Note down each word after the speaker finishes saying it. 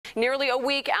Nearly a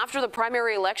week after the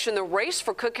primary election, the race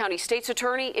for Cook County State's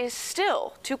attorney is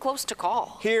still too close to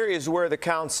call. Here is where the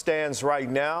count stands right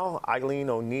now. Eileen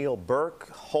O'Neil Burke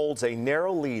holds a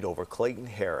narrow lead over Clayton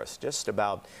Harris, just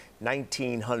about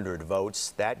 1,900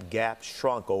 votes. That gap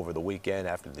shrunk over the weekend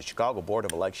after the Chicago Board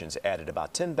of Elections added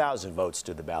about 10,000 votes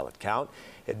to the ballot count.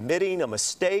 Admitting a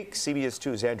mistake, CBS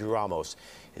 2's Andrew Ramos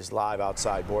is live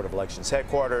outside Board of Elections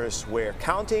headquarters, where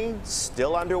counting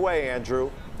still underway.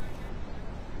 Andrew.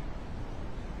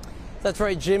 That's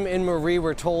right, Jim and Marie.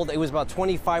 We're told it was about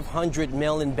 2,500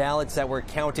 mail-in ballots that were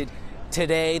counted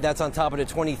today. That's on top of the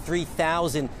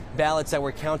 23,000 ballots that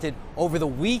were counted over the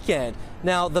weekend.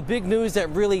 Now, the big news that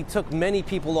really took many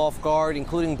people off guard,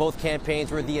 including both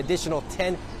campaigns, were the additional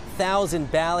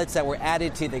 10,000 ballots that were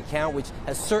added to the count, which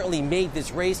has certainly made this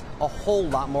race a whole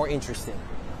lot more interesting.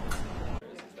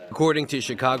 According to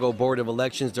Chicago Board of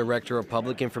Elections Director of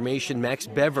Public Information Max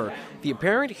Bever, the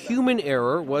apparent human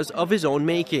error was of his own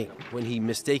making when he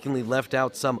mistakenly left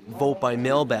out some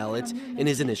vote-by-mail ballots in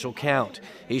his initial count.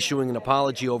 Issuing an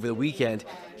apology over the weekend,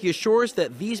 he assures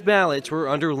that these ballots were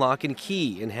under lock and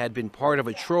key and had been part of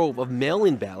a trove of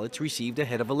mail-in ballots received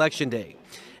ahead of Election Day.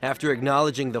 After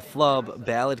acknowledging the flub,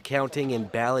 ballot counting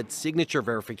and ballot signature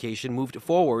verification moved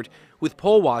forward with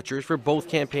poll watchers for both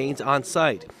campaigns on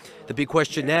site. The big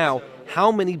question now,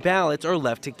 how many ballots are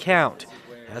left to count?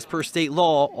 As per state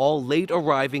law, all late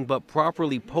arriving but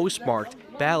properly postmarked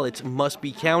ballots must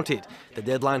be counted. The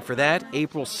deadline for that,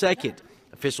 April 2nd.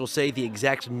 Officials say the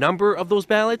exact number of those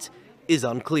ballots is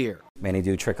unclear. Many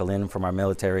do trickle in from our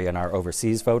military and our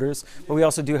overseas voters, but we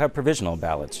also do have provisional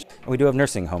ballots. And we do have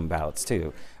nursing home ballots,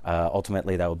 too.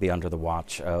 Ultimately, that will be under the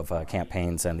watch of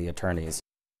campaigns and the attorneys.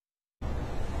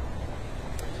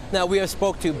 Now, we have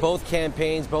spoke to both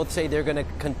campaigns. Both say they're going to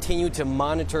continue to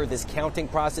monitor this counting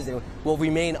process and will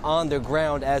remain on the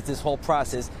ground as this whole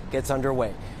process gets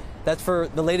underway. That's for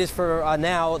the latest for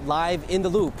now. Live in the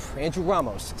loop, Andrew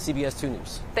Ramos, CBS 2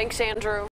 News. Thanks, Andrew.